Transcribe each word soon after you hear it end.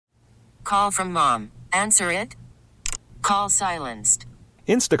Call from mom. Answer it. Call silenced.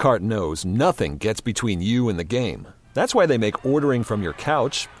 Instacart knows nothing gets between you and the game. That's why they make ordering from your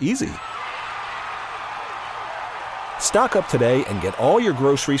couch easy. Stock up today and get all your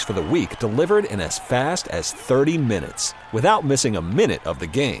groceries for the week delivered in as fast as 30 minutes without missing a minute of the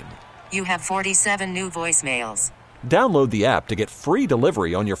game. You have 47 new voicemails. Download the app to get free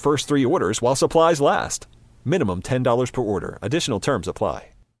delivery on your first 3 orders while supplies last. Minimum $10 per order. Additional terms apply.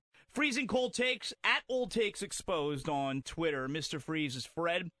 Freezing cold takes at Old Takes Exposed on Twitter. Mr. Freeze is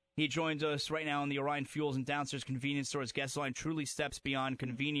Fred. He joins us right now on the Orion Fuels and Downstairs Convenience Store's guest line. Truly steps beyond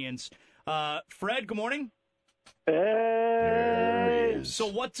convenience. Fred, good morning. Hey. So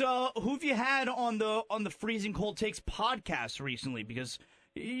what? Who have you had on the Freezing Cold Takes podcast recently? Because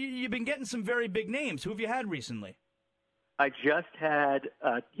you've been getting some very big names. Who have you had recently? I just had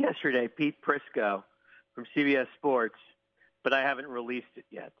yesterday Pete Prisco from CBS Sports, but I haven't released it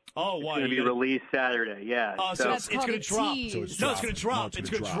yet. Oh, why? It's going to be released Saturday, yeah. Oh, so it's going to drop. It's going to drop. It's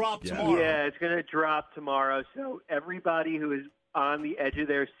going to drop tomorrow. Yeah, it's going to drop tomorrow. So everybody who is on the edge of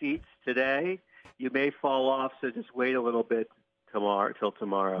their seats today, you may fall off, so just wait a little bit till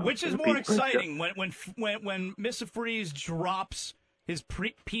tomorrow. Which is more exciting, when Mr. Freeze drops his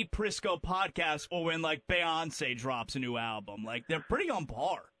Pete Prisco podcast, or when like Beyonce drops a new album? Like, they're pretty on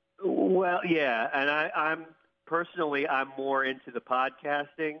par. Well, yeah, and I'm personally more into the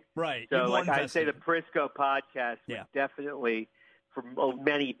podcasting. Right. So, like I say, the Prisco podcast would Yeah. definitely, for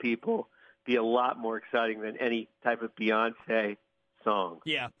many people, be a lot more exciting than any type of Beyonce song.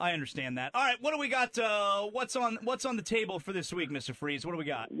 Yeah, I understand that. All right, what do we got? What's on the table for this week, Mr. Freeze? What do we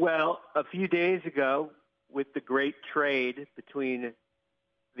got? Well, a few days ago, with the great trade between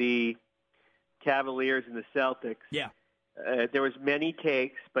the Cavaliers and the Celtics, Yeah. There was many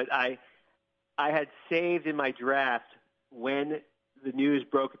takes, but I had saved in my draft when the news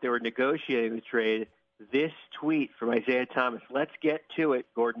broke that they were negotiating the trade this tweet from Isaiah Thomas. Let's get to it,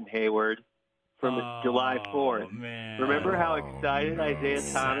 Gordon Hayward, from July 4th. Man. Remember how excited Isaiah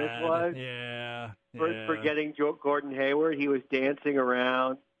Thomas was? Yeah. For getting Gordon Hayward? He was dancing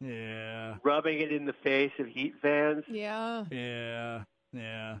around, rubbing it in the face of Heat fans. Yeah.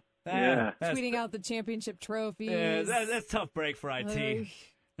 Tweeting out the championship trophies. Yeah, that's tough break for IT.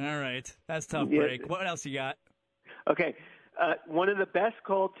 All right, that's tough break. What else you got? Okay, one of the best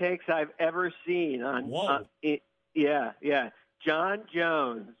cold takes I've ever seen on. Whoa. John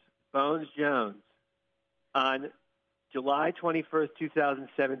Jones, Bones Jones, on July 21st,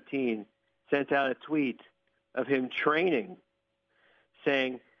 2017, sent out a tweet of him training,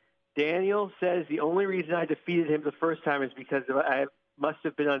 saying, "Daniel says the only reason I defeated him the first time is because I must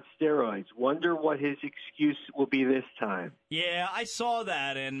have been on steroids. Wonder what his excuse will be this time." Yeah, I saw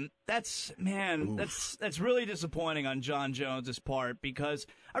that, and that's really disappointing on John Jones's part, because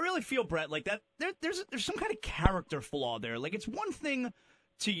I really feel, Brett, like that there's some kind of character flaw there. Like, it's one thing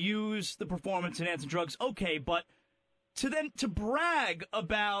to use the performance-enhancing drugs, okay, but to brag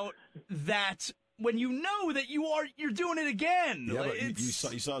about that when you know that you're doing it again. Yeah, but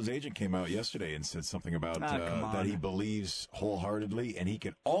you saw his agent came out yesterday and said something about that he believes wholeheartedly, and he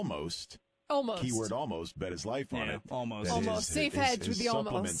could almost, keyword almost, bet his life on it. Almost. Safe hedge with the almost.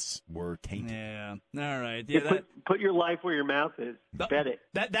 Supplements were tainted. Yeah. All right. Yeah. Put your life where your mouth is. Bet it.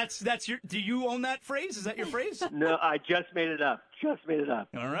 That's your. Do you own that phrase? Is that your phrase? No, I just made it up.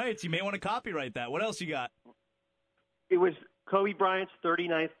 All right. So you may want to copyright that. What else you got? It was Kobe Bryant's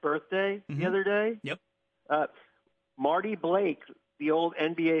 39th birthday the other day. Yep. Marty Blake, the old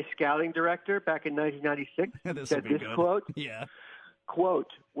NBA scouting director back in 1996, said this quote. Yeah.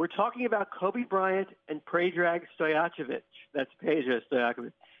 Quote, "We're talking about Kobe Bryant and Predrag Stojakovic." That's Peja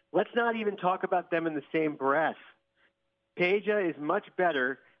Stojakovic. "Let's not even talk about them in the same breath. Peja is much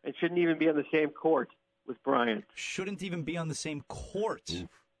better and shouldn't even be on the same court with Bryant." Shouldn't even be on the same court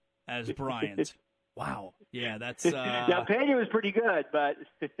as Bryant. Wow. Yeah, that's... Now, Peja was pretty good, but...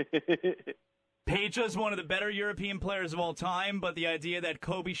 Peja is one of the better European players of all time, but the idea that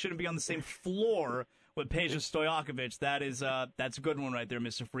Kobe shouldn't be on the same floor with Peja Stojakovic, that's a good one right there,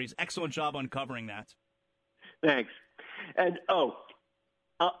 Mr. Freeze. Excellent job uncovering that. Thanks. And,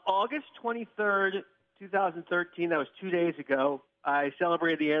 August 23rd, 2013, that was 2 days ago, I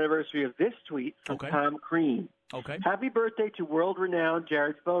celebrated the anniversary of this tweet from Tom Crean. Okay. "Happy birthday to world-renowned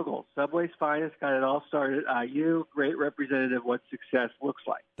Jared Fogle. Subway's finest, got it all started at IU. Great representative of what success looks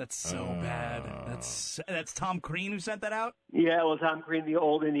like." That's so bad. That's Tom Crean who sent that out? Yeah, it was Tom Crean, the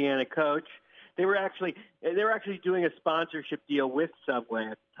old Indiana coach. They were actually doing a sponsorship deal with Subway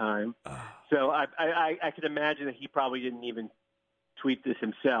at the time. So I could imagine that he probably didn't even tweet this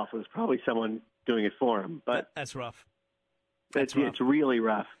himself. It was probably someone doing it for him. But that's rough. It's really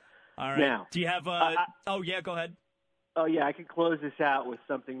rough. All right. Now, do you have? Go ahead. Oh yeah, I can close this out with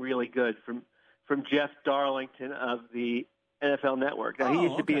something really good from Jeff Darlington of the NFL Network. Now he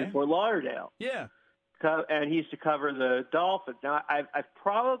used to be in Fort Lauderdale. Yeah. And he used to cover the Dolphins. Now I've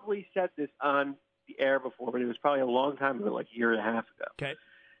probably said this on the air before, but it was probably a long time ago, like a year and a half ago. Okay.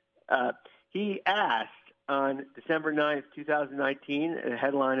 He asked on December 9th, 2019, a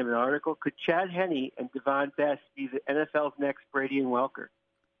headline of an article, could Chad Henne and Devon Best be the NFL's next Brady and Welker?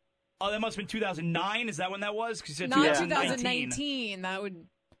 Oh, that must have been 2009. Is that when that was? Because not 2019. That would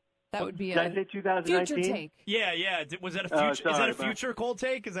be a future take. Yeah. Was that a future? Is that a future cold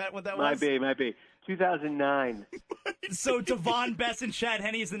take? Is that what that was? Might be. 2009. So Devon Best and Chad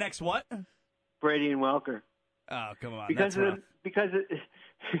Henne is the next what? Brady and Welker. Oh, come on. Because of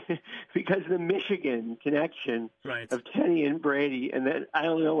the Michigan connection of Henne and Brady, and then I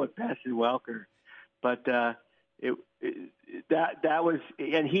don't know what Best and Welker, but that was,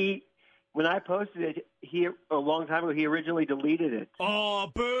 and he. When I posted it, a long time ago, he originally deleted it.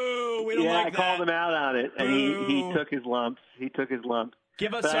 Oh, boo! We don't like that. I called him out on it, and he took his lumps.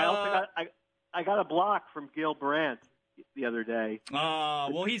 Give us. But I got a block from Gil Brandt the other day.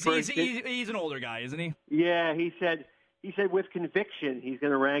 Well, he's an older guy, isn't he? Yeah, he said with conviction he's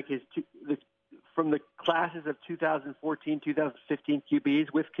going to rank from the classes of 2014, 2015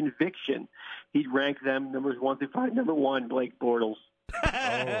 QBs with conviction. He'd rank them numbers 1 through 5. Number 1, Blake Bortles.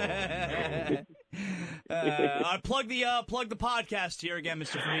 Plug the podcast here again,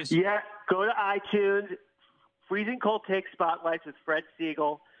 Mr. Freeze. Yeah, go to iTunes. Freezing Cold Take Spotlights with Fred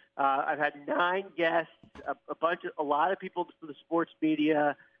Siegel. I've had 9 guests, a lot of people from the sports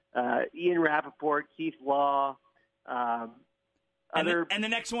media. Ian Rappaport, Keith Law. And the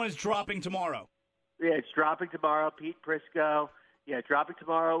next one is dropping tomorrow. Yeah, it's dropping tomorrow. Pete Prisco. Yeah, dropping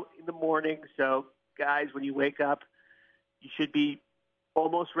tomorrow in the morning. So, guys, when you wake up, you should be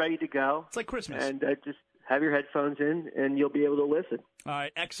almost ready to go. It's like Christmas. And just have your headphones in, and you'll be able to listen. All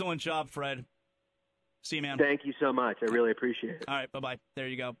right. Excellent job, Fred. See you, man. Thank you so much. I really appreciate it. All right. Bye-bye. There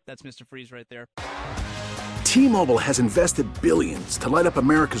you go. That's Mr. Freeze right there. T-Mobile has invested billions to light up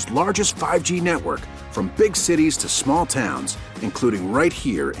America's largest 5G network, from big cities to small towns, including right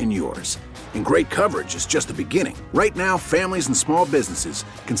here in yours. And great coverage is just the beginning. Right now, families and small businesses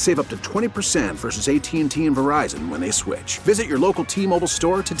can save up to 20% versus AT&T and Verizon when they switch. Visit your local T-Mobile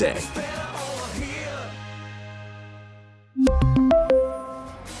store today.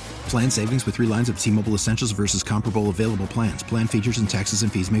 Plan savings with 3 lines of T-Mobile Essentials versus comparable available plans. Plan features and taxes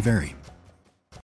and fees may vary.